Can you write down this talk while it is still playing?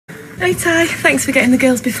Hey, Ty. Thanks for getting the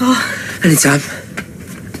girls before. Anytime.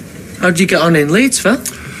 How'd you get on in Leeds, Phil?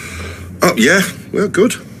 Oh, yeah. Well,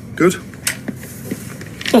 good. Good.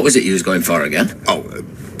 What was it you was going for again? Oh,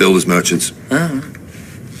 builders merchants. Ah.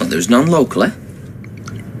 Well, there's none locally.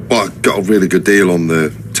 Well, I got a really good deal on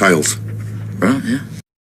the tails. Right, yeah.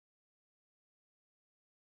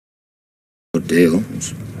 Good deal.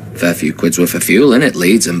 It's a fair few quid's worth of fuel in it,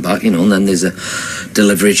 Leeds and back, you know, and then there's a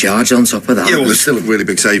delivery charge on top of that. Yeah, well, it's still a really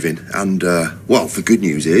big saving. And, well, the good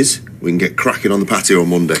news is we can get cracking on the patio on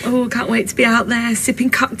Monday. Oh, can't wait to be out there sipping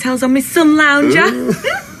cocktails on my sun lounger.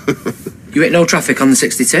 You ain't no traffic on the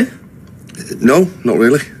 62? No, not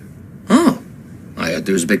really. Oh. I heard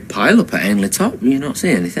there was a big pile up at Ainley Top. You not see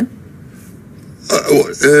anything?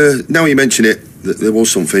 Now you mention it, there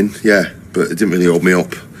was something, yeah, but it didn't really hold me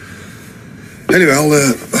up. Anyway,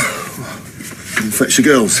 I'll fetch the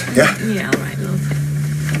girls, yeah? Yeah, all right, love.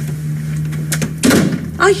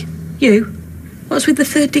 You? What's with the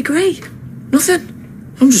third degree? Nothing.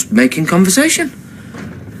 I'm just making conversation.